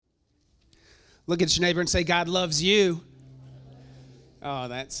Look at your neighbor and say, God loves you. Oh,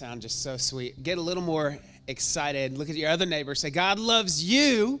 that sounds just so sweet. Get a little more excited. Look at your other neighbor. Say, God loves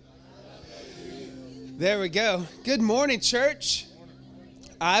you. There we go. Good morning, church.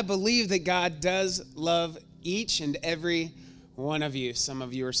 I believe that God does love each and every one of you. Some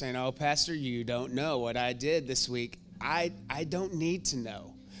of you are saying, oh, Pastor, you don't know what I did this week. I don't need to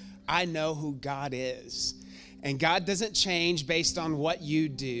know. I know who God is. And God doesn't change based on what you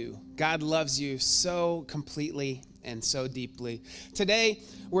do. God loves you so completely and so deeply. Today,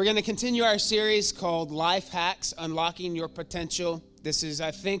 we're going to continue our series called Lifehacks, Unlocking Your Potential. This is,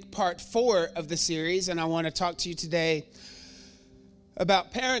 I think, part 4 of the series, and I want to talk to you today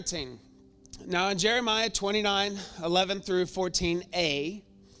about parenting. Now, in Jeremiah 29:11 through 14a,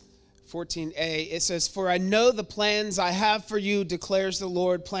 it says, For I know the plans I have for you, declares the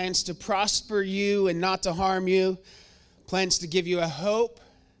Lord, plans to prosper you and not to harm you, plans to give you a hope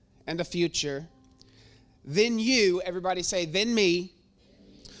and a future. Then you, everybody say, then me.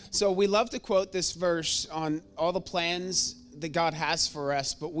 So we love to quote this verse on all the plans that God has for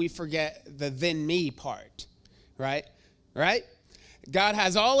us, but we forget the then me part, right? Right? God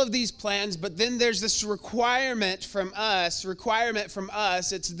has all of these plans, but then there's this requirement from us.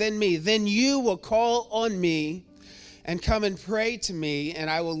 It's then me. Then you will call on me and come and pray to me, and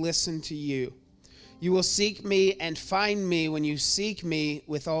I will listen to you. You will seek me and find me when you seek me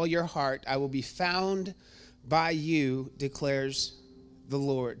with all your heart. I will be found by you, declares the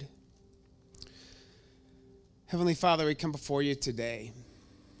Lord. Heavenly Father, we come before you today.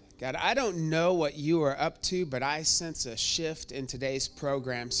 God, I don't know what you are up to, but I sense a shift in today's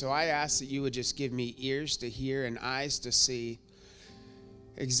program. So I ask that you would just give me ears to hear and eyes to see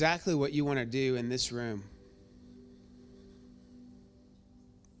exactly what you want to do in this room.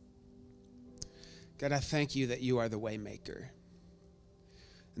 God, I thank you that you are the way maker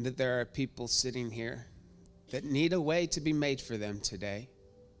and that there are people sitting here that need a way to be made for them today,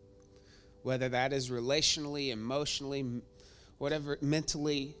 whether that is relationally, emotionally, whatever,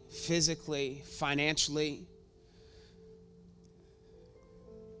 mentally, physically, financially.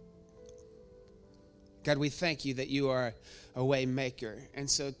 God, we thank you that you are a way maker. And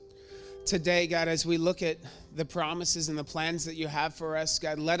so today, God, as we look at the promises and the plans that you have for us,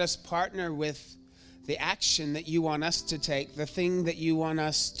 God, let us partner with the action that you want us to take, the thing that you want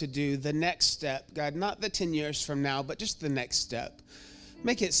us to do, the next step. God, not the 10 years from now, but just the next step.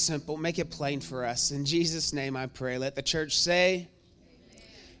 Make it simple. Make it plain for us. In Jesus' name I pray. Let the church say,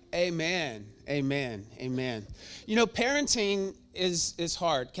 amen. Amen. Amen. You know, parenting is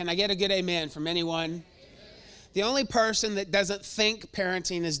hard. Can I get a good amen from anyone? Amen. The only person that doesn't think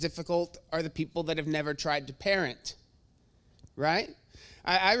parenting is difficult are the people that have never tried to parent, right?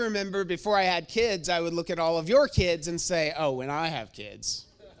 I remember before I had kids, I would look at all of your kids and say, oh, when I have kids.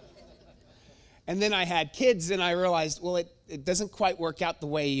 And then I had kids and I realized, well, it doesn't quite work out the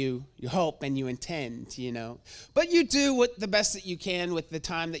way you hope and you intend, you know. But you do the best that you can with the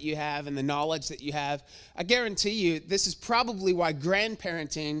time that you have and the knowledge that you have. I guarantee you, this is probably why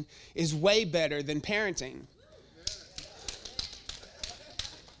grandparenting is way better than parenting.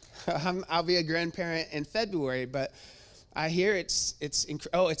 I'll be a grandparent in February, but I hear it's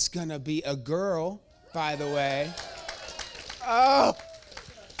going to be a girl, by the way. Oh,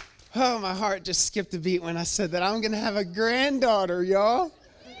 my heart just skipped a beat when I said that. I'm going to have a granddaughter, y'all.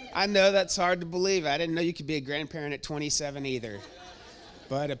 I know that's hard to believe. I didn't know you could be a grandparent at 27 either.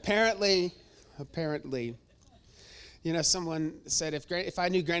 But apparently, you know, someone said if I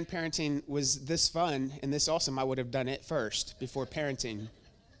knew grandparenting was this fun and this awesome, I would have done it first before parenting.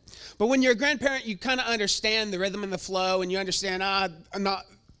 But when you're a grandparent, you kind of understand the rhythm and the flow, and you understand, not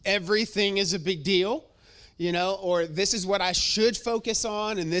everything is a big deal, you know, or this is what I should focus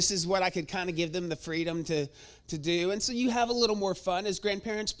on, and this is what I could kind of give them the freedom to do. And so you have a little more fun as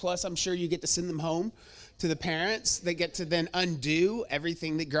grandparents, plus I'm sure you get to send them home to the parents. They get to then undo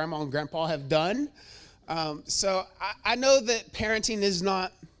everything that grandma and grandpa have done. So I know that parenting is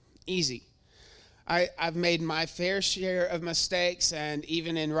not easy. I've made my fair share of mistakes, and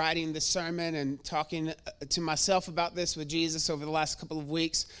even in writing this sermon and talking to myself about this with Jesus over the last couple of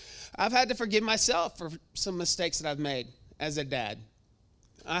weeks, I've had to forgive myself for some mistakes that I've made as a dad.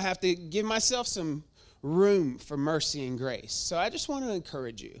 I have to give myself some room for mercy and grace. So I just want to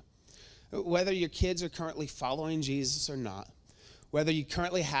encourage you, whether your kids are currently following Jesus or not, whether you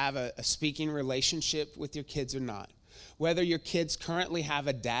currently have a speaking relationship with your kids or not, whether your kids currently have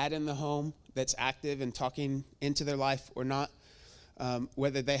a dad in the home that's active and talking into their life or not,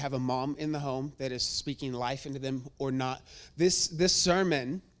 whether they have a mom in the home that is speaking life into them or not. This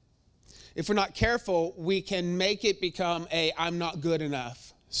sermon, if we're not careful, we can make it become a I'm not good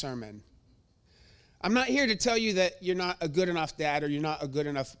enough sermon. I'm not here to tell you that you're not a good enough dad or you're not a good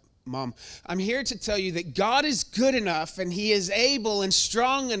enough mom. I'm here to tell you that God is good enough and he is able and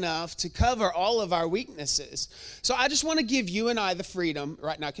strong enough to cover all of our weaknesses. So I just want to give you and I the freedom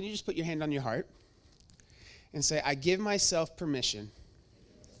right now. Can you just put your hand on your heart and say, I give myself permission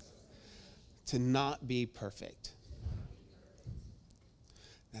to not be perfect.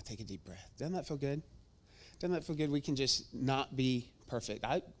 Now take a deep breath. Doesn't that feel good? Doesn't that feel good? We can just not be perfect.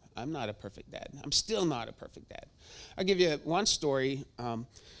 I'm not a perfect dad. I'm still not a perfect dad. I'll give you one story.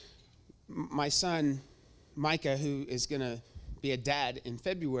 My son, Micah, who is going to be a dad in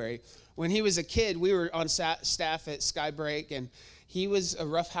February, when he was a kid, we were on staff at Skybreak, and he was a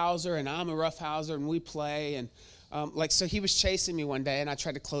roughhouser, and I'm a roughhouser, and we play. And so he was chasing me one day, and I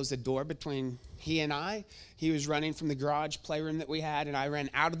tried to close the door between he and I. He was running from the garage playroom that we had, and I ran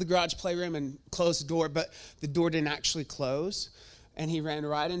out of the garage playroom and closed the door, but the door didn't actually close. And he ran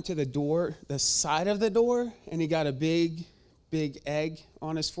right into the door, the side of the door, and he got a big, big egg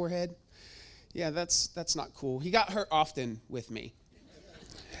on his forehead. Yeah, that's not cool. He got hurt often with me.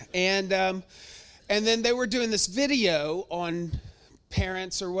 And then they were doing this video on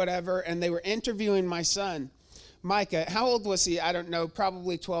parents or whatever, and they were interviewing my son, Micah. How old was he? I don't know,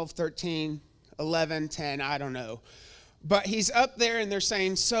 probably 12, 13, 11, 10, I don't know. But he's up there and they're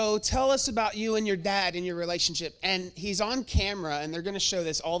saying, so tell us about you and your dad and your relationship. And he's on camera and they're going to show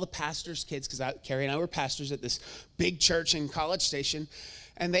this, all the pastors' kids, because Carrie and I were pastors at this big church in College Station.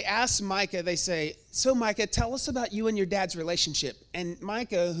 And they ask Micah, they say, so Micah, tell us about you and your dad's relationship. And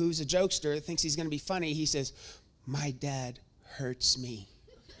Micah, who's a jokester, thinks he's going to be funny. He says, my dad hurts me.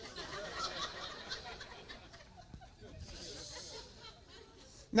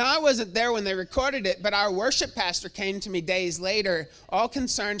 Now, I wasn't there when they recorded it, but our worship pastor came to me days later, all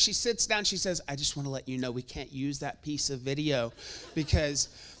concerned. She sits down, she says, I just want to let you know we can't use that piece of video because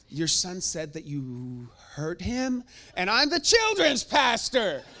your son said that you hurt him, and I'm the children's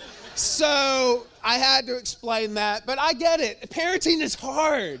pastor. So I had to explain that, but I get it. Parenting is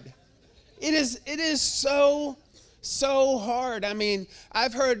hard. It is so hard. I mean,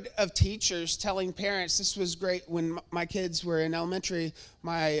 I've heard of teachers telling parents, this was great when my kids were in elementary,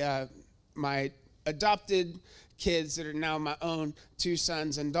 my adopted kids that are now my own 2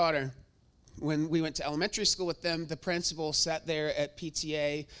 sons and daughter. When we went to elementary school with them, the principal sat there at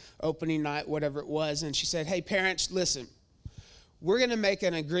PTA, opening night, whatever it was, and she said, hey, parents, listen, we're going to make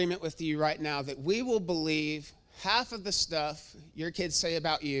an agreement with you right now that we will believe half of the stuff your kids say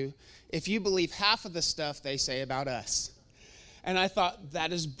about you if you believe half of the stuff they say about us. And I thought,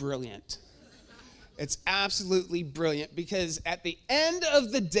 that is brilliant. It's absolutely brilliant because at the end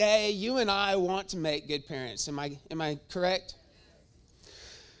of the day, you and I want to make good parents. Am I correct?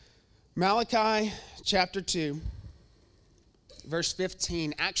 Malachi chapter 2, verse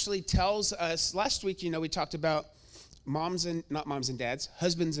 15 actually tells us, last week, we talked about not moms and dads,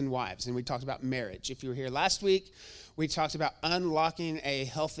 husbands and wives, and we talked about marriage. If you were here last week, we talked about unlocking a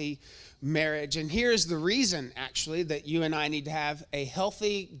healthy marriage. And here's the reason, actually, that you and I need to have a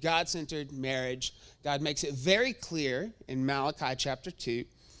healthy, God-centered marriage. God makes it very clear in Malachi chapter 2,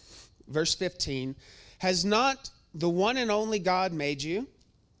 verse 15, has not the one and only God made you?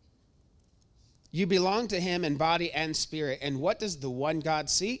 You belong to him in body and spirit. And what does the one God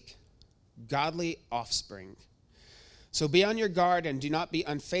seek? Godly offspring. So be on your guard and do not be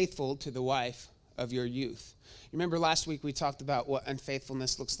unfaithful to the wife of your youth. You remember last week we talked about what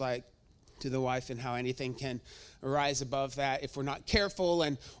unfaithfulness looks like to the wife and how anything can arise above that if we're not careful,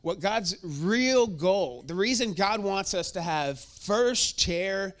 and what God's real goal, the reason God wants us to have first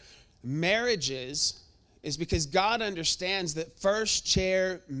chair marriages is because God understands that first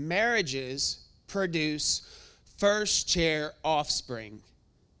chair marriages produce first chair offspring.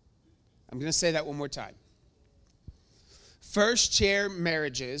 I'm going to say that one more time. First chair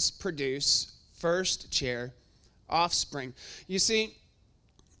marriages produce first chair offspring. You see,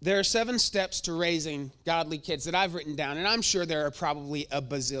 there are 7 steps to raising godly kids that I've written down, and I'm sure there are probably a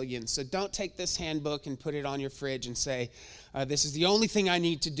bazillion. So don't take this handbook and put it on your fridge and say, this is the only thing I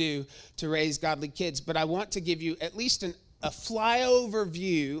need to do to raise godly kids. But I want to give you at least a flyover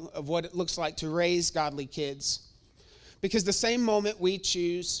view of what it looks like to raise godly kids. Because the same moment we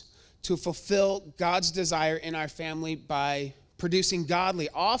choose to fulfill God's desire in our family by producing godly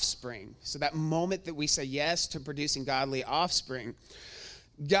offspring, so that moment that we say yes to producing godly offspring,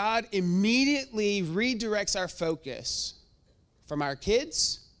 God immediately redirects our focus from our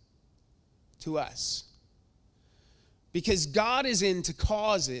kids to us. Because God is into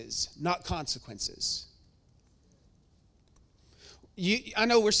causes, not consequences. I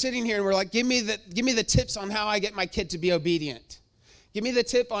know we're sitting here and we're like, give me the tips on how I get my kid to be obedient. Give me the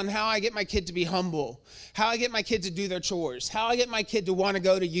tip on how I get my kid to be humble, how I get my kid to do their chores, how I get my kid to want to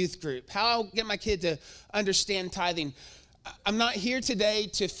go to youth group, how I get my kid to understand tithing. I'm not here today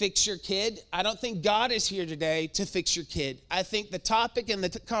to fix your kid. I don't think God is here today to fix your kid. I think the topic and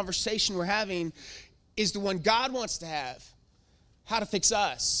the conversation we're having is the one God wants to have, how to fix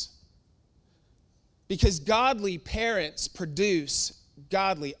us. Because godly parents produce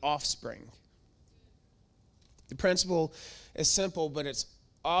godly offspring. The principle is simple, but it's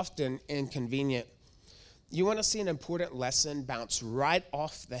often inconvenient. You want to see an important lesson bounce right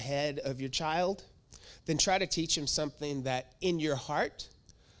off the head of your child? Then try to teach him something that in your heart,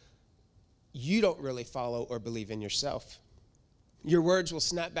 you don't really follow or believe in yourself. Your words will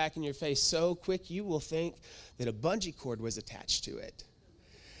snap back in your face so quick you will think that a bungee cord was attached to it.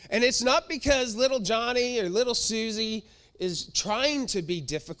 And it's not because little Johnny or little Susie is trying to be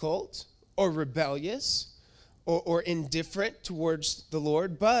difficult or rebellious or indifferent towards the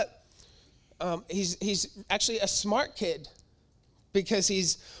Lord, but he's actually a smart kid because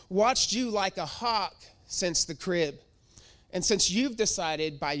he's watched you like a hawk since the crib. And since you've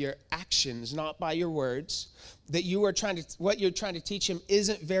decided by your actions, not by your words, that what you're trying to teach him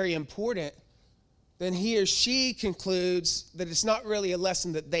isn't very important, then he or she concludes that it's not really a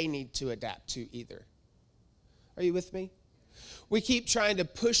lesson that they need to adapt to either. Are you with me? We keep trying to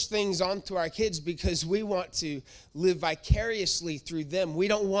push things onto our kids because we want to live vicariously through them. We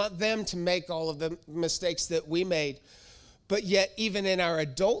don't want them to make all of the mistakes that we made. But yet, even in our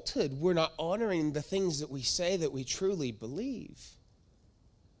adulthood, we're not honoring the things that we say that we truly believe.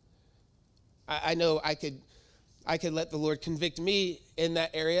 I know I could let the Lord convict me in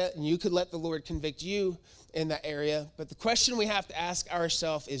that area, and you could let the Lord convict you in that area. But the question we have to ask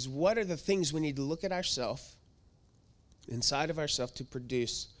ourselves is, what are the things we need to look at ourselves, inside of ourselves, to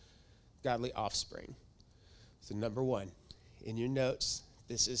produce godly offspring? So number one, in your notes,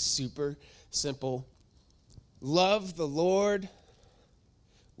 this is super simple. Love the Lord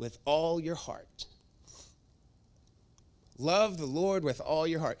with all your heart. Love the Lord with all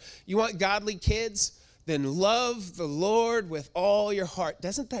your heart. You want godly kids? Then love the Lord with all your heart.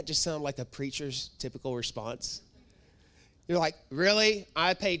 Doesn't that just sound like a preacher's typical response? You're like, really?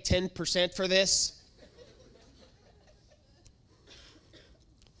 I paid 10% for this?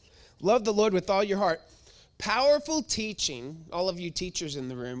 Love the Lord with all your heart. Powerful teaching, all of you teachers in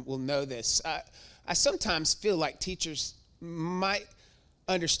the room will know this. I sometimes feel like teachers might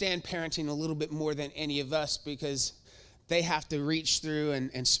understand parenting a little bit more than any of us because they have to reach through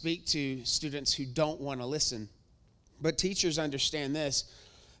and speak to students who don't want to listen. But teachers understand this,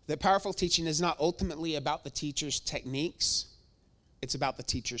 that powerful teaching is not ultimately about the teacher's techniques. It's about the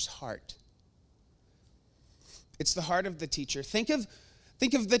teacher's heart. It's the heart of the teacher. Think of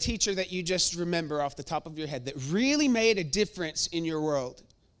the teacher that you just remember off the top of your head that really made a difference in your world.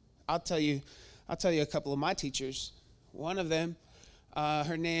 I'll tell you a couple of my teachers. One of them,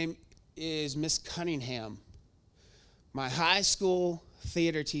 her name is Miss Cunningham. My high school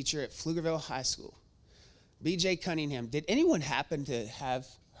theater teacher at Pflugerville High School, B.J. Cunningham. Did anyone happen to have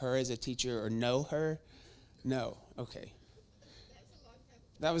her as a teacher or know her? No. Okay.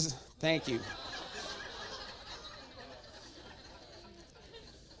 Thank you.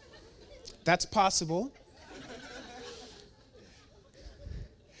 That's possible.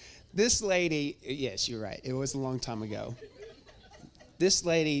 This lady, yes, you're right. It was a long time ago. This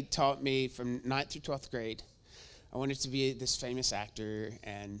lady taught me from 9th through 12th grade. I wanted to be this famous actor,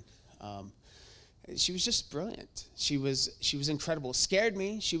 and she was just brilliant. She was incredible. Scared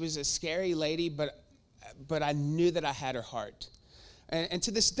me. She was a scary lady, but I knew that I had her heart. And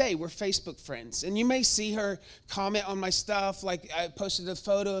to this day, we're Facebook friends. And you may see her comment on my stuff, like I posted a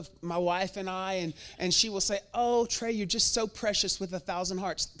photo of my wife and I, and she will say, "Oh, Trey, you're just so precious with 1,000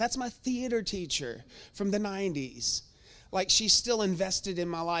 hearts." That's my theater teacher from the 90s. Like, she's still invested in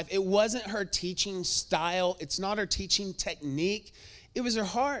my life. It wasn't her teaching style. It's not her teaching technique. It was her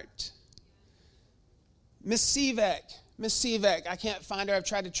heart. Miss Sivek, I can't find her. I've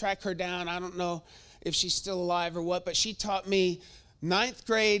tried to track her down. I don't know if she's still alive or what, but she taught me 9th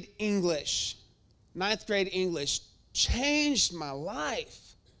grade English. 9th grade English changed my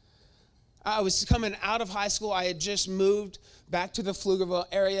life. I was coming out of high school. I had just moved back to the Pflugerville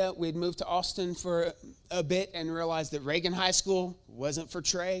area. We'd moved to Austin for a bit and realized that Reagan High School wasn't for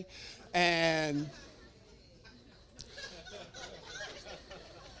Trey. And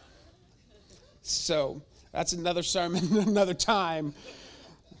so that's another sermon, another time.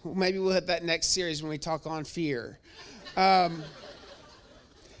 Maybe we'll hit that next series when we talk on fear.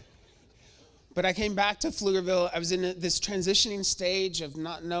 But I came back to Pflugerville. I was in this transitioning stage of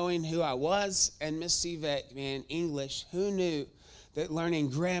not knowing who I was. And Miss Sivek, man, English, who knew that learning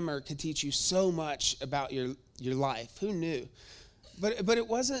grammar could teach you so much about your life. Who knew? But it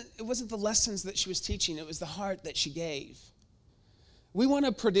wasn't the lessons that she was teaching. It was the heart that she gave. We want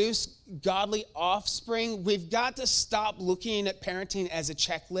to produce godly offspring. We've got to stop looking at parenting as a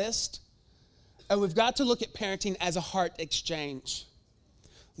checklist. And we've got to look at parenting as a heart exchange.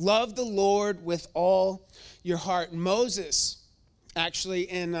 Love the Lord with all your heart. Moses, actually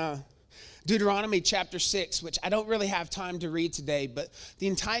in Deuteronomy chapter 6, which I don't really have time to read today, but the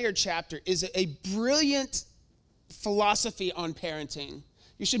entire chapter is a brilliant philosophy on parenting.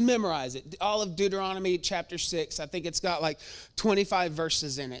 You should memorize it. All of Deuteronomy chapter 6, I think it's got like 25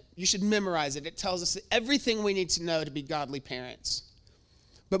 verses in it. You should memorize it. It tells us everything we need to know to be godly parents.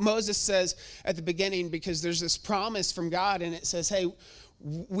 But Moses says at the beginning, because there's this promise from God, and it says, hey,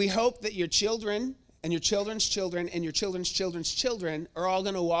 we hope that your children and your children's children and your children's children's children are all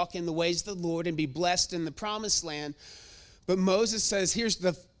going to walk in the ways of the Lord and be blessed in the promised land. But Moses says, here's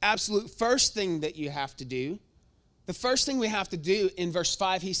the absolute first thing that you have to do. The first thing we have to do in verse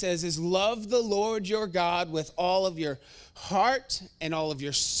 5, he says, is love the Lord your God with all of your heart and all of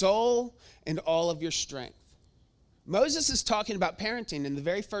your soul and all of your strength. Moses is talking about parenting, and the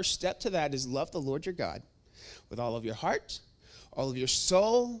very first step to that is love the Lord your God with all of your heart, all of your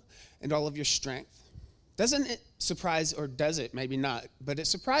soul, and all of your strength. Doesn't it surprise, or does it? Maybe not, but it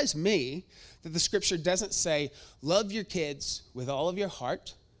surprised me that the scripture doesn't say, love your kids with all of your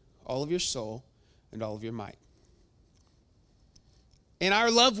heart, all of your soul, and all of your might. In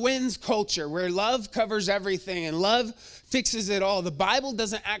our love wins culture, where love covers everything and love fixes it all, the Bible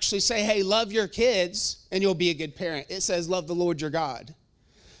doesn't actually say, hey, love your kids and you'll be a good parent. It says, love the Lord your God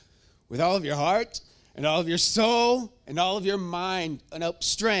with all of your heart and all of your soul and all of your mind and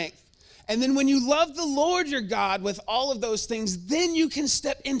strength. And then when you love the Lord your God with all of those things, then you can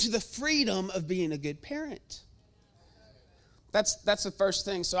step into the freedom of being a good parent. That's the first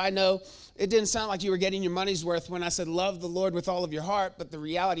thing. So I know it didn't sound like you were getting your money's worth when I said love the Lord with all of your heart, but the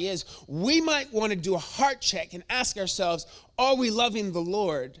reality is we might want to do a heart check and ask ourselves, are we loving the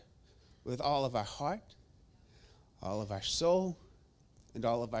Lord with all of our heart, all of our soul, and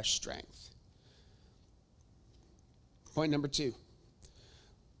all of our strength? Point number 2.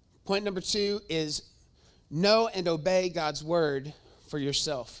 Point number 2 is know and obey God's word for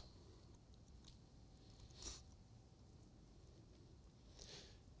yourself.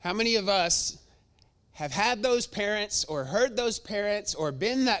 How many of us have had those parents or heard those parents or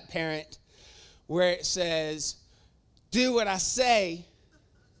been that parent where it says, do what I say?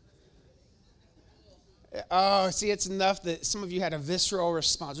 Oh, see, it's enough that some of you had a visceral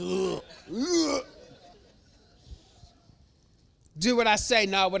response. Ugh, ugh. Do what I say,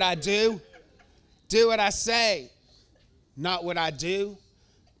 not what I do. Do what I say, not what I do.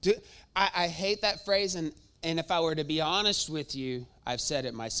 I hate that phrase, and if I were to be honest with you, I've said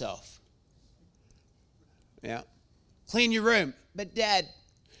it myself. Yeah. Clean your room. But Dad,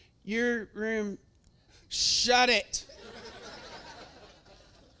 your room, shut it.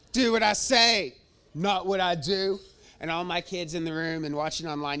 Do what I say, not what I do. And all my kids in the room and watching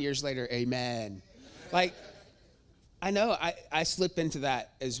online years later, amen. Like, I know I slip into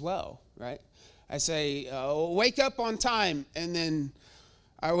that as well, right? I say, wake up on time, and then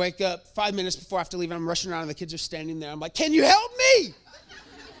I wake up 5 minutes before I have to leave, and I'm rushing around, and the kids are standing there. I'm like, can you help me?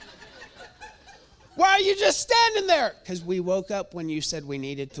 Why are you just standing there? Because we woke up when you said we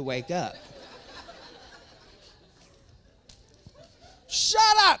needed to wake up. Shut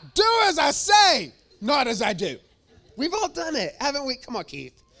up. Do as I say, not as I do. We've all done it, haven't we? Come on,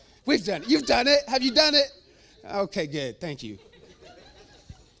 Keith. We've done it. You've done it. Have you done it? Okay, good. Thank you.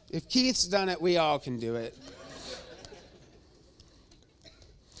 If Keith's done it, we all can do it.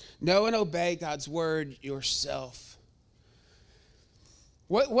 Know and obey God's word yourself.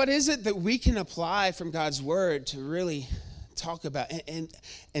 What is it that we can apply from God's word to really talk about?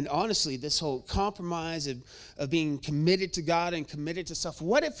 And honestly, this whole compromise of being committed to God and committed to self.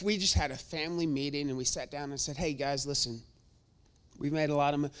 What if we just had a family meeting and we sat down and said, hey, guys, listen, we've made a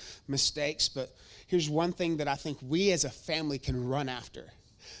lot of mistakes, but here's one thing that I think we as a family can run after.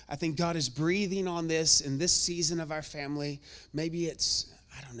 I think God is breathing on this in this season of our family. Maybe it's,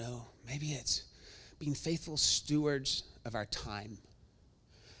 I don't know, maybe it's being faithful stewards of our time.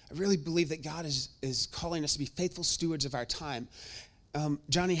 I really believe that God is calling us to be faithful stewards of our time.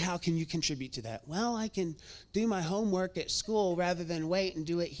 Johnny, how can you contribute to that? Well, I can do my homework at school rather than wait and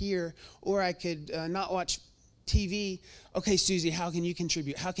do it here, or I could not watch TV. Okay, Susie, how can you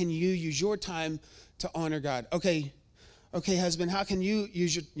contribute? How can you use your time to honor God? Okay, husband, how can you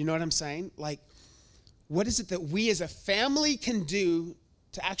use you know what I'm saying? Like, what is it that we as a family can do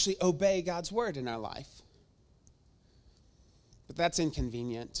to actually obey God's word in our life? but that's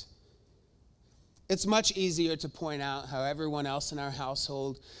inconvenient. It's much easier to point out how everyone else in our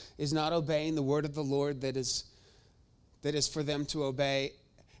household is not obeying the word of the Lord that is for them to obey.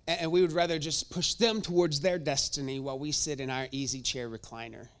 And we would rather just push them towards their destiny while we sit in our easy chair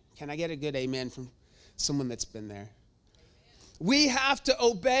recliner. Can I get a good amen from someone that's been there? We have to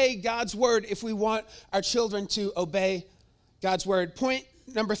obey God's word if we want our children to obey God's word. Point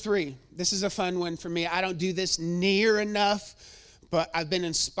number 3. This is a fun one for me. I don't do this near enough, but I've been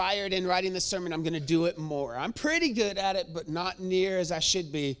inspired in writing this sermon. I'm going to do it more. I'm pretty good at it, but not near as I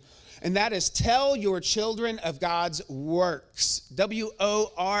should be. And that is tell your children of God's works.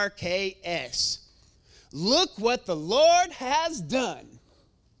 WORKS. Look what the Lord has done.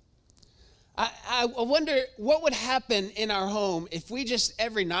 I wonder what would happen in our home if we just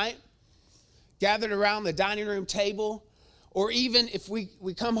every night gathered around the dining room table, or even if we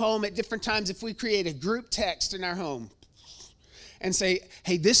come home at different times, if we create a group text in our home and say,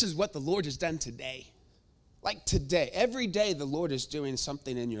 hey, this is what the Lord has done today. Like today, every day the Lord is doing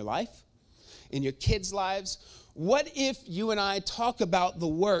something in your life, in your kids' lives. What if you and I talk about the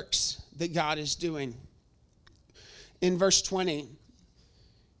works that God is doing? In verse 20,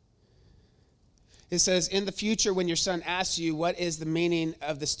 it says, in the future, when your son asks you, what is the meaning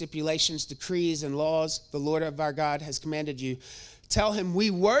of the stipulations, decrees, and laws the Lord of our God has commanded you? Tell him, we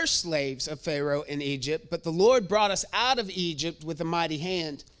were slaves of Pharaoh in Egypt, but the Lord brought us out of Egypt with a mighty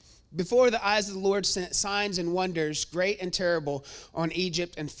hand. Before the eyes of the Lord sent signs and wonders, great and terrible, on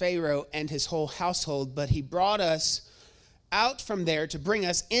Egypt and Pharaoh and his whole household. But he brought us out from there to bring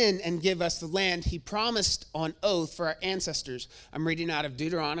us in and give us the land he promised on oath for our ancestors. I'm reading out of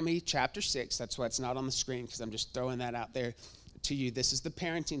Deuteronomy chapter 6. That's why it's not on the screen, because I'm just throwing that out there to you. This is the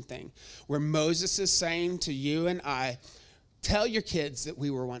parenting thing, where Moses is saying to you and I, tell your kids that we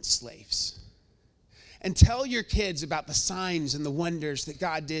were once slaves. And tell your kids about the signs and the wonders that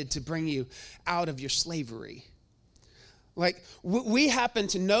God did to bring you out of your slavery. Like, we happen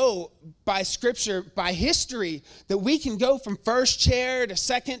to know by scripture, by history, that we can go from first chair to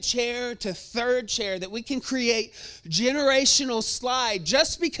second chair to third chair, that we can create generational slide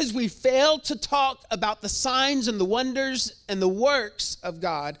just because we failed to talk about the signs and the wonders and the works of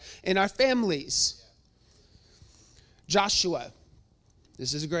God in our families. Joshua.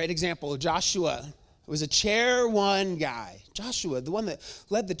 This is a great example. Joshua was a chair one guy. Joshua, the one that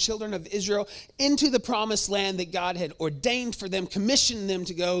led the children of Israel into the promised land that God had ordained for them, commissioned them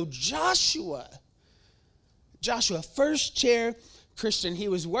to go. Joshua, first chair Christian, he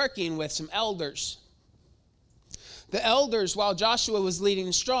was working with some elders. The elders, while Joshua was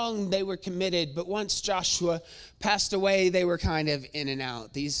leading strong, they were committed. But once Joshua passed away, they were kind of in and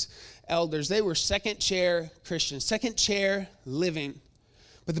out. These elders, they were second chair Christians, second chair living.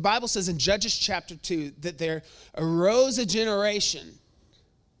 But the Bible says in Judges chapter 2 that there arose a generation,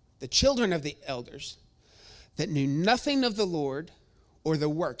 the children of the elders, that knew nothing of the Lord or the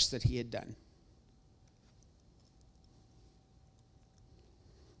works that he had done.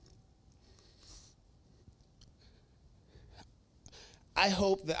 I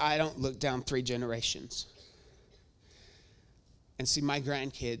hope that I don't look down 3 generations and see my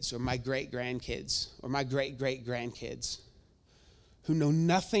grandkids or my great-grandkids or my great-great-grandkids who know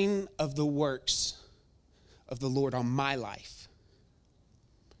nothing of the works of the Lord on my life.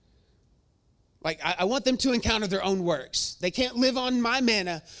 Like, I want them to encounter their own works. They can't live on my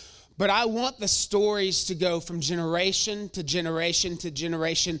manna, but I want the stories to go from generation to generation to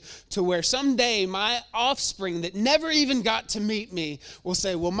generation to where someday my offspring that never even got to meet me will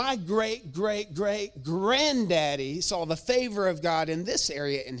say, well, my great-great-great-granddaddy saw the favor of God in this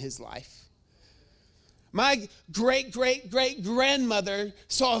area in his life. My great-great-great-grandmother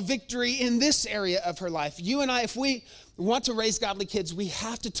saw a victory in this area of her life. You and I, if we want to raise godly kids, we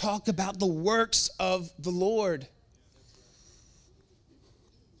have to talk about the works of the Lord.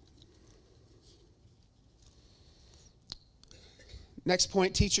 Next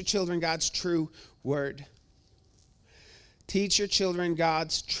point, teach your children God's true word. Teach your children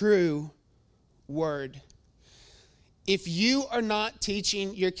God's true word. If you are not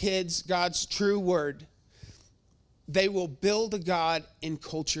teaching your kids God's true word, they will build a God in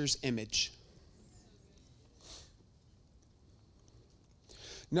culture's image.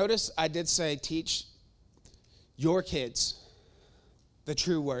 Notice I did say teach your kids the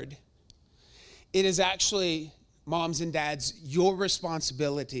true word. It is actually, moms and dads, your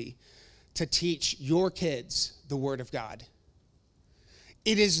responsibility to teach your kids the word of God.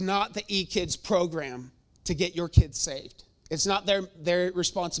 It is not the eKids program to get your kids saved. It's not their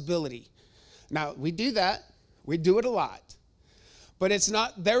responsibility. Now, we do that. We do it a lot. But it's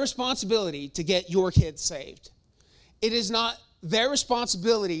not their responsibility to get your kids saved. It is not their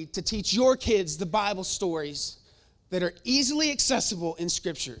responsibility to teach your kids the Bible stories that are easily accessible in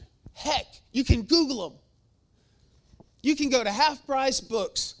Scripture. Heck, you can Google them. You can go to half-price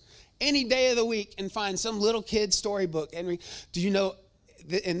books any day of the week and find some little kid's storybook. And do you know,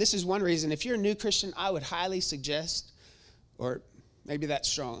 and this is one reason, if you're a new Christian, I would highly suggest, or maybe that's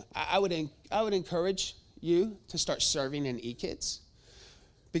strong, I would encourage you to start serving in eKids.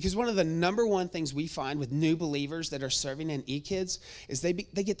 Because one of the number one things we find with new believers that are serving in eKids is they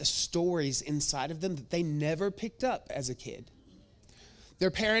get the stories inside of them that they never picked up as a kid. Their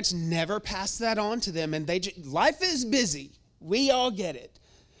parents never passed that on to them, and life is busy. We all get it.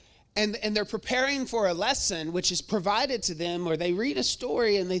 And they're preparing for a lesson which is provided to them, or they read a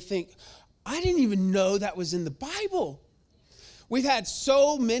story and they think, I didn't even know that was in the Bible. We've had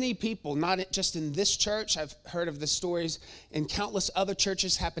so many people, not just in this church, I've heard of the stories in countless other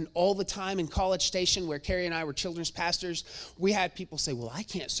churches, happen all the time in College Station, where Carrie and I were children's pastors. We had people say, well, I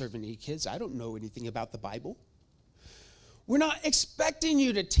can't serve any kids. I don't know anything about the Bible. We're not expecting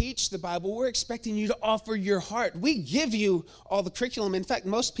you to teach the Bible. We're expecting you to offer your heart. We give you all the curriculum. In fact,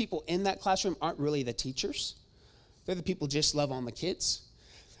 most people in that classroom aren't really the teachers. They're the people who just love on the kids.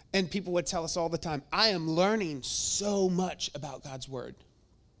 And people would tell us all the time, I am learning so much about God's word.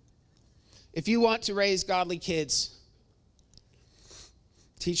 If you want to raise godly kids,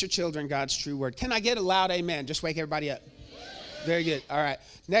 teach your children God's true word. Can I get a loud amen? Just wake everybody up. Very good. All right.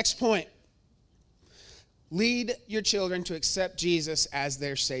 Next point. Lead your children to accept Jesus as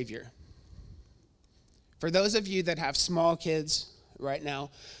their Savior. For those of you that have small kids right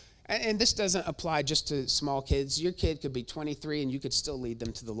now, and this doesn't apply just to small kids. Your kid could be 23 and you could still lead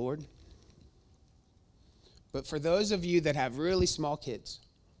them to the Lord. But for those of you that have really small kids,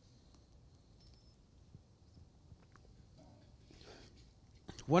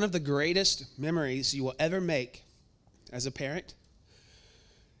 one of the greatest memories you will ever make as a parent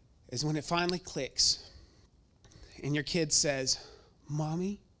is when it finally clicks and your kid says,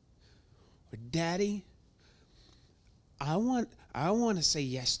 Mommy or Daddy, I want to say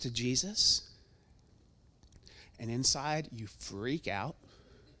yes to Jesus. And inside you freak out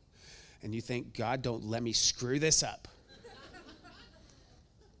and you think, God, don't let me screw this up.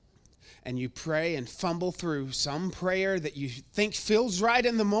 And you pray and fumble through some prayer that you think feels right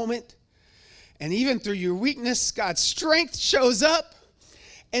in the moment. And even through your weakness, God's strength shows up.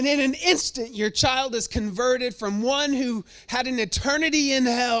 And in an instant, your child is converted from one who had an eternity in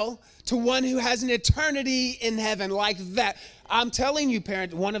hell to one who has an eternity in heaven, like that. I'm telling you,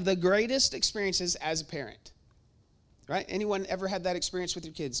 parent, one of the greatest experiences as a parent, right? Anyone ever had that experience with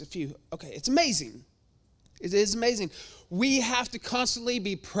your kids? A few. Okay, it's amazing. It is amazing. We have to constantly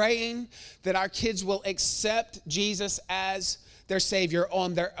be praying that our kids will accept Jesus as their Savior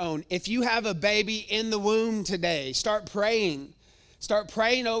on their own. If you have a baby in the womb today, start praying. Start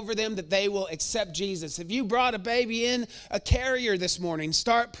praying over them that they will accept Jesus. If you brought a baby in a carrier this morning,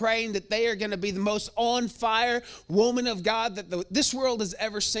 start praying that they are going to be the most on fire woman of God that this world has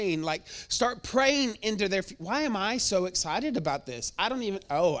ever seen. Like, start praying into their, why am I so excited about this? I'm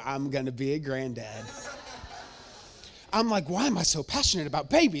going to be a granddad. I'm like, why am I so passionate about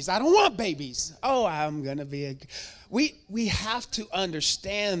babies? I don't want babies. I'm going to be we have to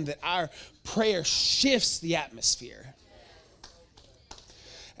understand that our prayer shifts the atmosphere.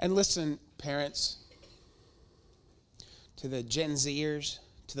 And listen, parents, to the Gen Zers,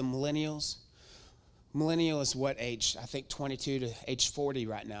 to the millennials. Millennial is what age? I think 22 to age 40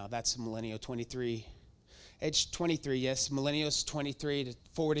 right now. That's a millennial, 23. Age 23, yes. Millennials, 23 to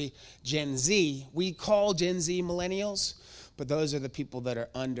 40. Gen Z, we call Gen Z millennials, but those are the people that are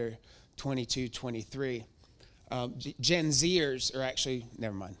under 22, 23. Gen Zers are actually,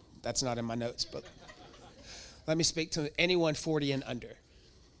 never mind. That's not in my notes, but let me speak to anyone 40 and under.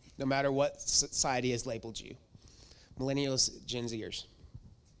 No matter what society has labeled you. Millennials, Gen Zers.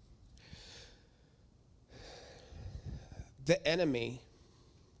 The enemy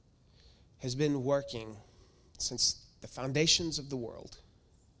has been working since the foundations of the world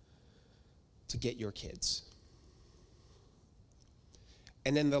to get your kids.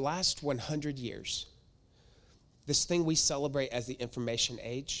 And in the last 100 years, this thing we celebrate as the information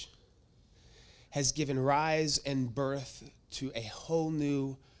age has given rise and birth to a whole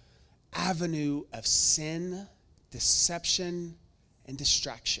new avenue of sin, deception, and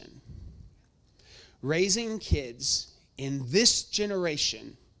distraction. Raising kids in this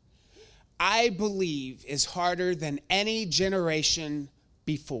generation, I believe, is harder than any generation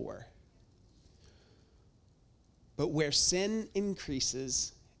before. But where sin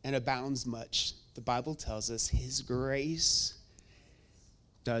increases and abounds much, the Bible tells us His grace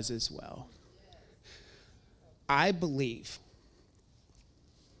does as well. I believe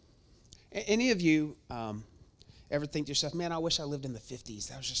Any of you ever think to yourself, man, I wish I lived in the 50s.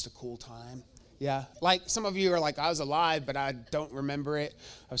 That was just a cool time. Yeah. Like some of you are like, I was alive, but I don't remember it.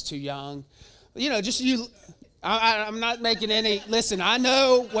 I was too young. Just you. I'm not making any, listen, I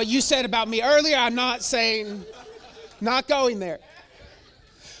know what you said about me earlier. I'm not saying, not going there.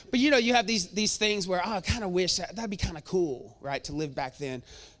 But you have these things where, I kind of wish that'd be kind of cool, right, to live back then.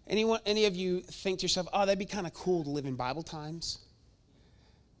 Any of you think to yourself, that'd be kind of cool to live in Bible times?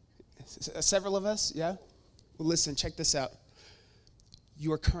 Several of us, yeah? Well, listen, check this out.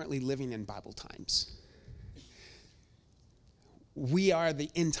 You are currently living in Bible times. We are the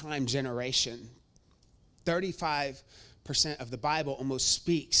end time generation. 35% of the Bible almost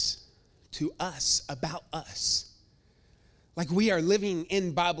speaks to us, about us. Like we are living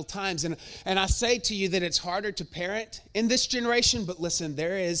in Bible times. And I say to you that it's harder to parent in this generation, but listen,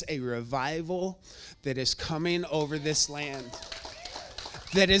 there is a revival that is coming over this land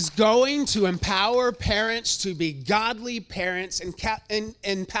that is going to empower parents to be godly parents and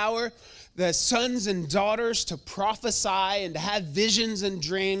empower the sons and daughters to prophesy and to have visions and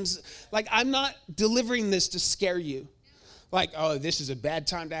dreams. Like, I'm not delivering this to scare you. Like, this is a bad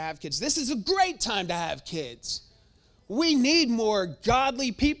time to have kids. This is a great time to have kids. We need more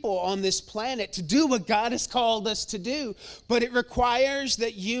godly people on this planet to do what God has called us to do. But it requires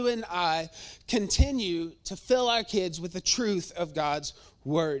that you and I continue to fill our kids with the truth of God's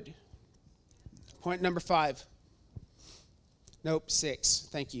word. Point number 5. Nope, 6.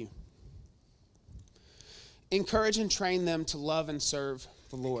 Thank you. Encourage and train them to love and serve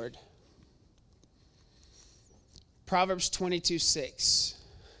the Lord. Proverbs 22:6.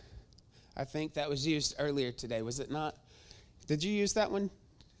 I think that was used earlier today, was it not? Did you use that one?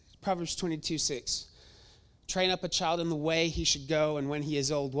 Proverbs 22:6. Train up a child in the way he should go, and when he is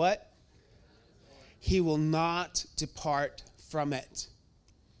old, what? He will not depart from it.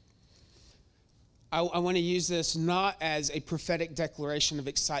 I want to use this not as a prophetic declaration of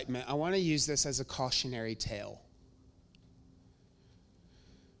excitement. I want to use this as a cautionary tale.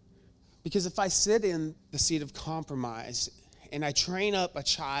 Because if I sit in the seat of compromise and I train up a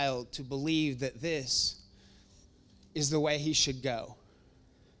child to believe that this is the way he should go,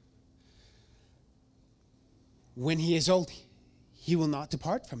 when he is old, he will not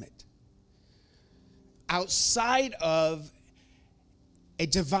depart from it. Outside of a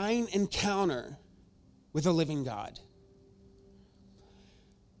divine encounter with a living God.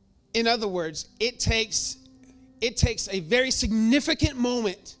 In other words, it takes a very significant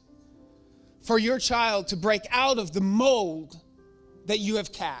moment for your child to break out of the mold that you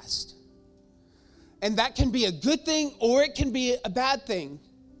have cast. And that can be a good thing or it can be a bad thing.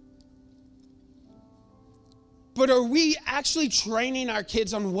 But are we actually training our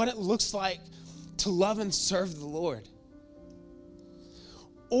kids on what it looks like to love and serve the Lord?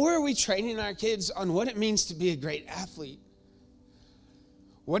 Or are we training our kids on what it means to be a great athlete?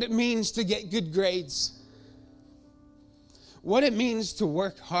 What it means to get good grades? What it means to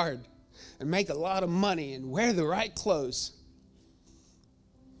work hard and make a lot of money and wear the right clothes?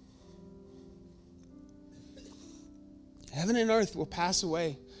 Heaven and earth will pass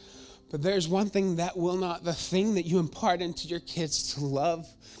away, but there's one thing that will not. The thing that you impart into your kids to love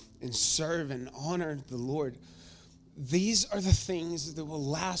and serve and honor the Lord. These are the things that will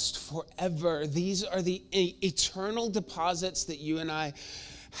last forever. These are the eternal deposits that you and I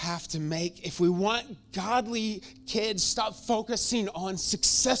have to make. If we want godly kids, stop focusing on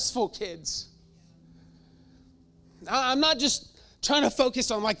successful kids. I'm not just trying to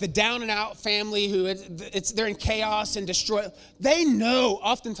focus on like the down and out family who they're in chaos and destroy. They know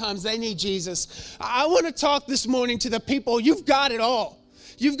oftentimes they need Jesus. I want to talk this morning to the people. You've got it all.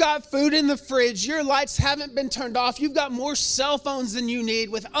 You've got food in the fridge. Your lights haven't been turned off. You've got more cell phones than you need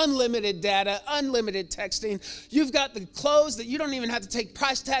with unlimited data, unlimited texting. You've got the clothes that you don't even have to take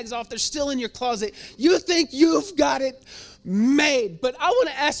price tags off. They're still in your closet. You think you've got it made. But I want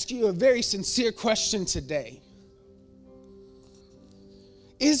to ask you a very sincere question today.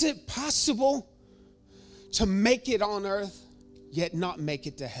 Is it possible to make it on earth, yet not make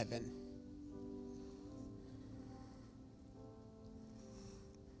it to heaven?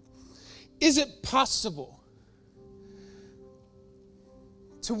 Is it possible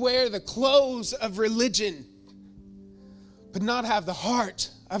to wear the clothes of religion, but not have the heart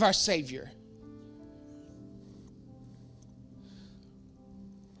of our Savior?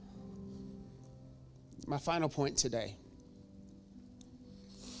 My final point today.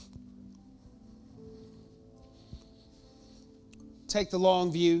 Take the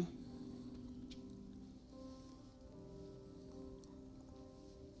long view.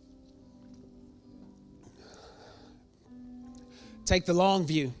 Take the long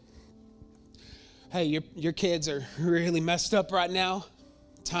view. Hey, your kids are really messed up right now.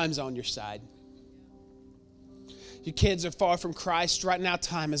 Time's on your side. Your kids are far from Christ right now.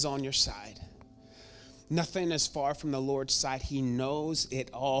 Time is on your side. Nothing is far from the Lord's side. He knows it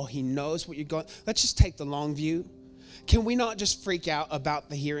all. He knows what you're going. Let's just take the long view. Can we not just freak out about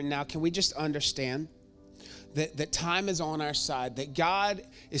the here and now? Can we just understand that time is on our side, that God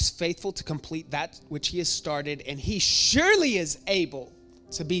is faithful to complete that which he has started, and he surely is able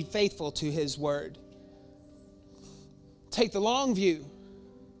to be faithful to his word. Take the long view.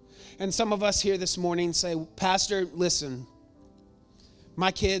 And some of us here this morning say, Pastor, listen,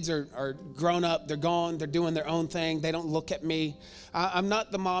 my kids are grown up, they're gone, they're doing their own thing, they don't look at me. I'm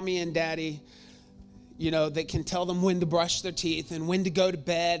not the mommy and daddy, that can tell them when to brush their teeth and when to go to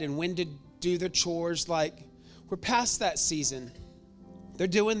bed and when to do their chores. Like, we're past that season. They're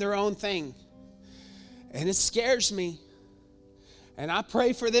doing their own thing. And it scares me. And I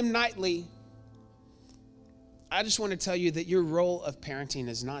pray for them nightly. I just want to tell you that your role of parenting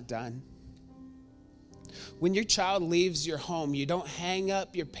is not done. When your child leaves your home, you don't hang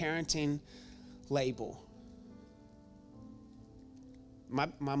up your parenting label. My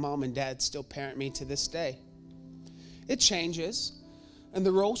mom and dad still parent me to this day. It changes, and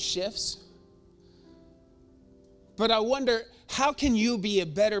the role shifts. But I wonder, how can you be a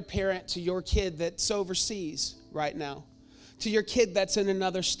better parent to your kid that's overseas right now? To your kid that's in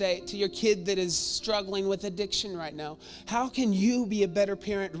another state, to your kid that is struggling with addiction right now? How can you be a better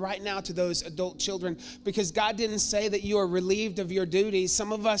parent right now to those adult children? Because God didn't say that you are relieved of your duties.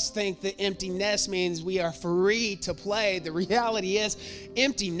 Some of us think that empty nest means we are free to play. The reality is,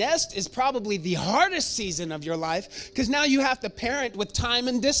 empty nest is probably the hardest season of your life, because now you have to parent with time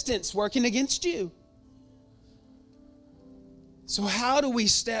and distance working against you. So how do we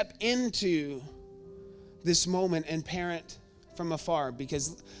step into this moment and parent from afar?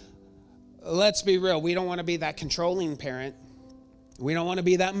 Because let's be real, we don't want to be that controlling parent. We don't want to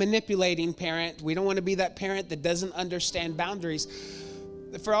be that manipulating parent. We don't want to be that parent that doesn't understand boundaries.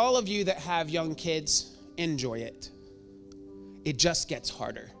 For all of you that have young kids, enjoy it. It just gets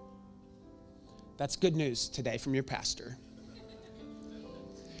harder. That's good news today from your pastor.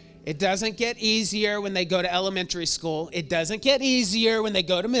 It doesn't get easier when they go to elementary school. It doesn't get easier when they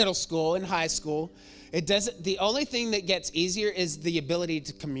go to middle school and high school. The only thing that gets easier is the ability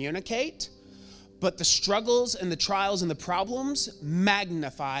to communicate, but the struggles and the trials and the problems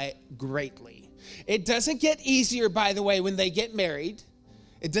magnify greatly. It doesn't get easier, by the way, when they get married.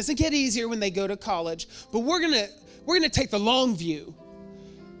 It doesn't get easier when they go to college, but we're gonna take the long view,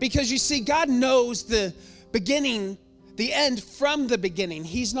 because you see, God knows the beginning, the end from the beginning.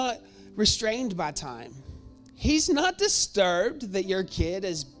 He's not restrained by time. He's not disturbed that your kid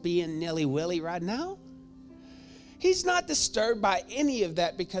is being nilly-willy right now. He's not disturbed by any of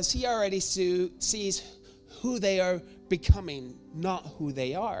that, because he already sees who they are becoming, not who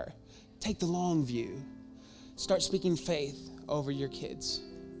they are. Take the long view. Start speaking faith over your kids.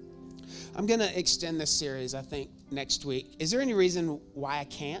 I'm going to extend this series, I think, next week. Is there any reason why I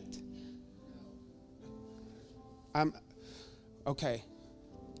can't? Okay.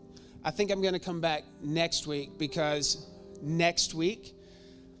 I think I'm going to come back next week, because next week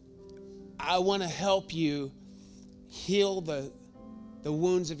I want to help you heal the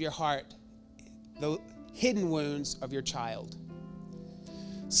wounds of your heart, the hidden wounds of your child.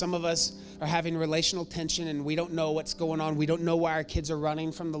 Some of us are having relational tension and we don't know what's going on. We don't know why our kids are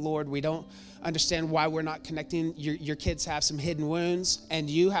running from the Lord. We don't understand why we're not connecting. Your kids have some hidden wounds, and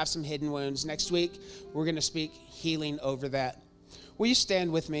you have some hidden wounds. Next week, we're going to speak healing over that. Will you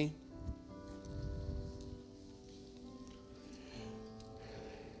stand with me?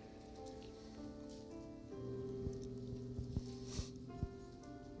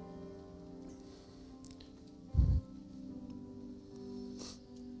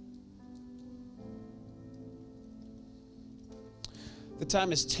 The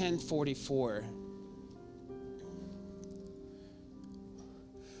time is 10:44.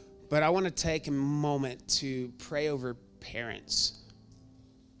 But I want to take a moment to pray over parents.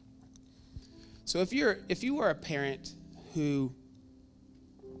 So if you are a parent who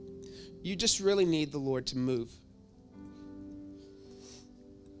you just really need the Lord to move,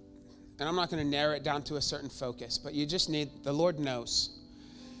 and I'm not going to narrow it down to a certain focus, but you just need, the Lord knows,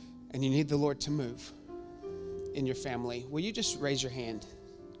 and you need the Lord to move in your family, will you just raise your hand?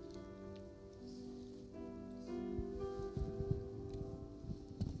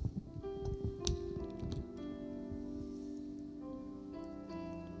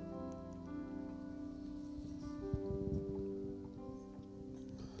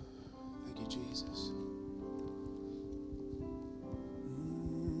 Thank you, Jesus.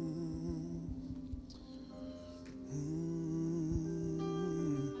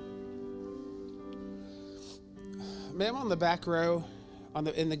 ma'am on the back row,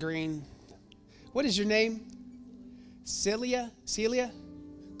 in the green. What is your name? Celia?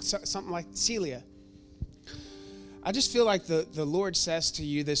 Something like Celia. I just feel like the Lord says to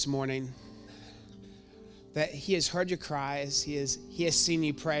you this morning that he has heard your cries. He has seen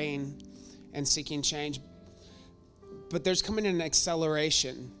you praying and seeking change. But there's coming an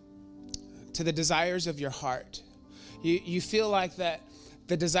acceleration to the desires of your heart. You feel like that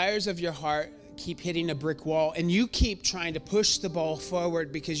the desires of your heart keep hitting a brick wall, and you keep trying to push the ball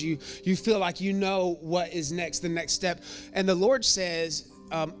forward because you feel like you know what is next, the next step. And the Lord says,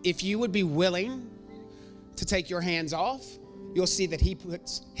 if you would be willing to take your hands off, you'll see that he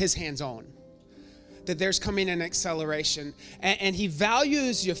puts his hands on. That there's coming an acceleration. And he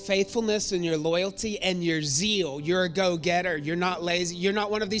values your faithfulness and your loyalty and your zeal. You're a go-getter. You're not lazy. You're not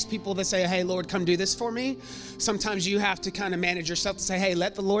one of these people that say, hey, Lord, come do this for me. Sometimes you have to kind of manage yourself to say, hey,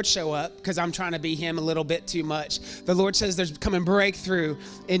 let the Lord show up because I'm trying to be him a little bit too much. The Lord says there's coming breakthrough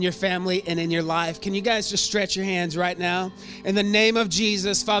in your family and in your life. Can you guys just stretch your hands right now? In the name of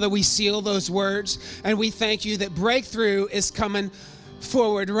Jesus, Father, we seal those words and we thank you that breakthrough is coming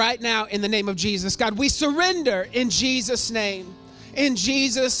forward right now in the name of Jesus. God, we surrender in Jesus' name. In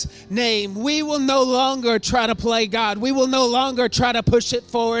Jesus' name, we will no longer try to play God. We will no longer try to push it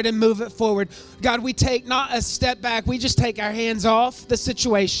forward and move it forward. God, we take not a step back. We just take our hands off the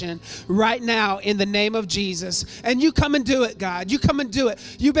situation right now in the name of Jesus. And you come and do it, God. You come and do it.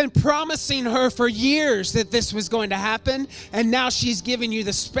 You've been promising her for years that this was going to happen. And now she's giving you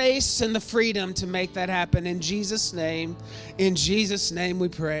the space and the freedom to make that happen. In Jesus' name we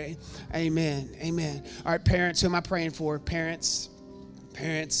pray. Amen. Amen. All right, parents, who am I praying for? Parents.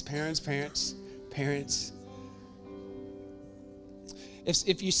 If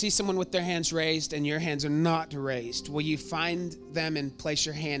you see someone with their hands raised and your hands are not raised, will you find them and place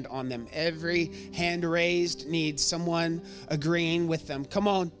your hand on them? Every hand raised needs someone agreeing with them. Come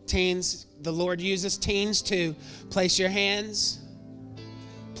on, teens. The Lord uses teens to place your hands.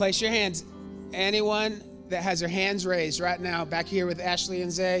 Place your hands. Anyone that has their hands raised right now, back here with Ashley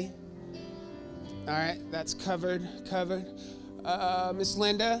and Zay. All right, that's covered. Miss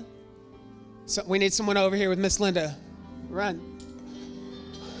Linda. So we need someone over here with Miss Linda. Run.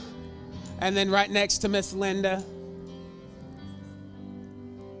 And then right next to Miss Linda.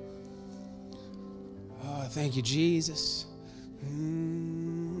 Oh, thank you, Jesus.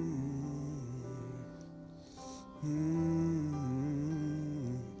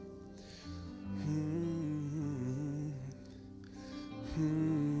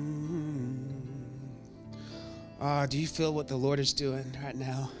 Oh, do you feel what the Lord is doing right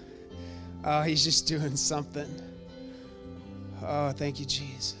now? Oh, he's just doing something. Oh, thank you,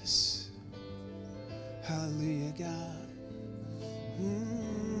 Jesus. Hallelujah, God.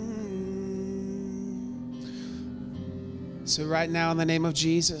 So right now, in the name of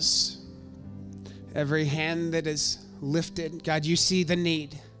Jesus, every hand that is lifted, God, you see the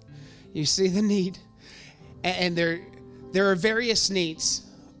need. You see the need. And there are various needs,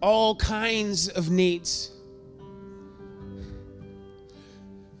 all kinds of needs.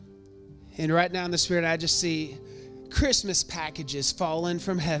 And right now in the Spirit, I just see Christmas packages falling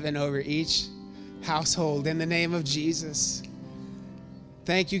from heaven over each household in the name of Jesus.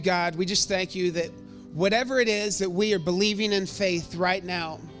 Thank you, God. We just thank you that whatever it is that we are believing in faith right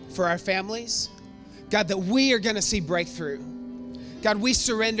now for our families, God, that we are going to see breakthrough. God, we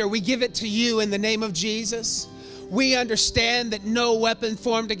surrender. We give it to you in the name of Jesus. We understand that no weapon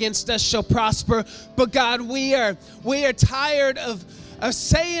formed against us shall prosper. But God, we are tired of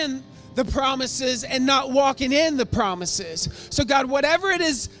saying the promises and not walking in the promises. So God, whatever it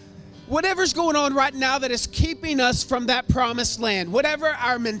is, whatever's going on right now that is keeping us from that promised land, whatever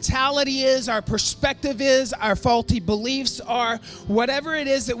our mentality is, our perspective is, our faulty beliefs are, whatever it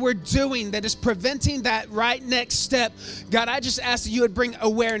is that we're doing that is preventing that right next step, God, I just ask that you would bring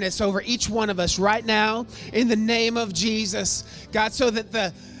awareness over each one of us right now in the name of Jesus, God, so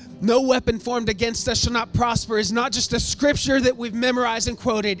that no weapon formed against us shall not prosper is not just a scripture that we've memorized and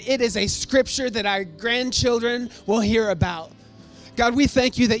quoted. It is a scripture that our grandchildren will hear about. God, we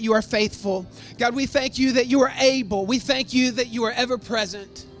thank you that you are faithful. God, we thank you that you are able. We thank you that you are ever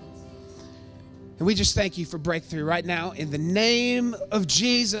present. And we just thank you for breakthrough right now in the name of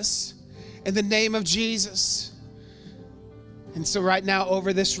Jesus. In the name of Jesus. And so right now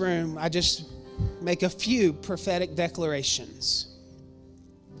over this room, I just make a few prophetic declarations.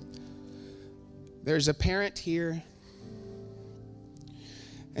 There's a parent here,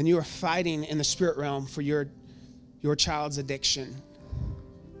 and you are fighting in the spirit realm for your child's addiction.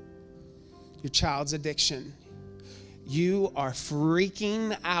 Your child's addiction. You are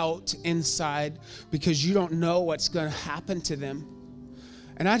freaking out inside because you don't know what's going to happen to them.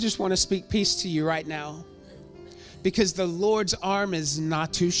 And I just want to speak peace to you right now, because the Lord's arm is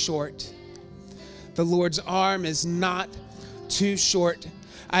not too short. The Lord's arm is not too short.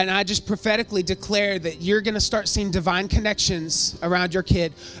 And I just prophetically declare that you're going to start seeing divine connections around your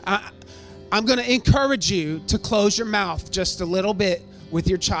kid. I'm going to encourage you to close your mouth just a little bit with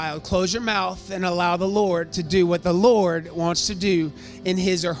your child. Close your mouth and allow the Lord to do what the Lord wants to do in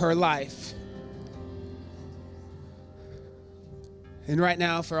his or her life. And right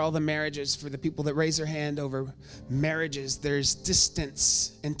now, for all the marriages, for the people that raise their hand over marriages, there's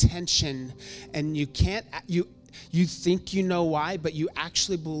distance and tension, and you think you know why, but you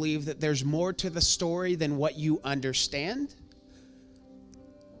actually believe that there's more to the story than what you understand.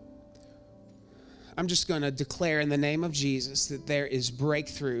 I'm just going to declare in the name of Jesus that there is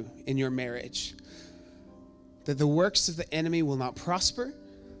breakthrough in your marriage, that the works of the enemy will not prosper,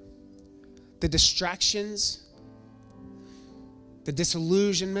 the distractions, the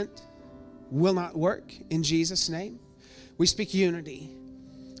disillusionment will not work in Jesus' name. We speak unity.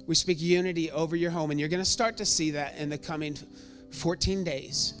 We speak unity over your home, and you're going to start to see that in the coming 14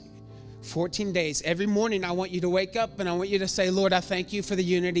 days. 14 days. Every morning, I want you to wake up, and I want you to say, Lord, I thank you for the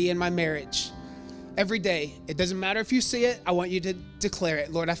unity in my marriage. Every day. It doesn't matter if you see it. I want you to declare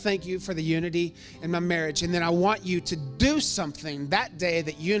it. Lord, I thank you for the unity in my marriage. And then I want you to do something that day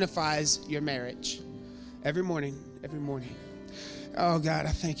that unifies your marriage. Every morning. Every morning. Oh, God,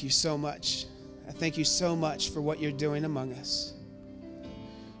 I thank you so much. I thank you so much for what you're doing among us.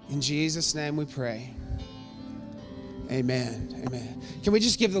 In Jesus' name we pray. Amen. Amen. Can we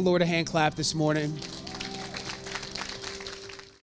just give the Lord a hand clap this morning?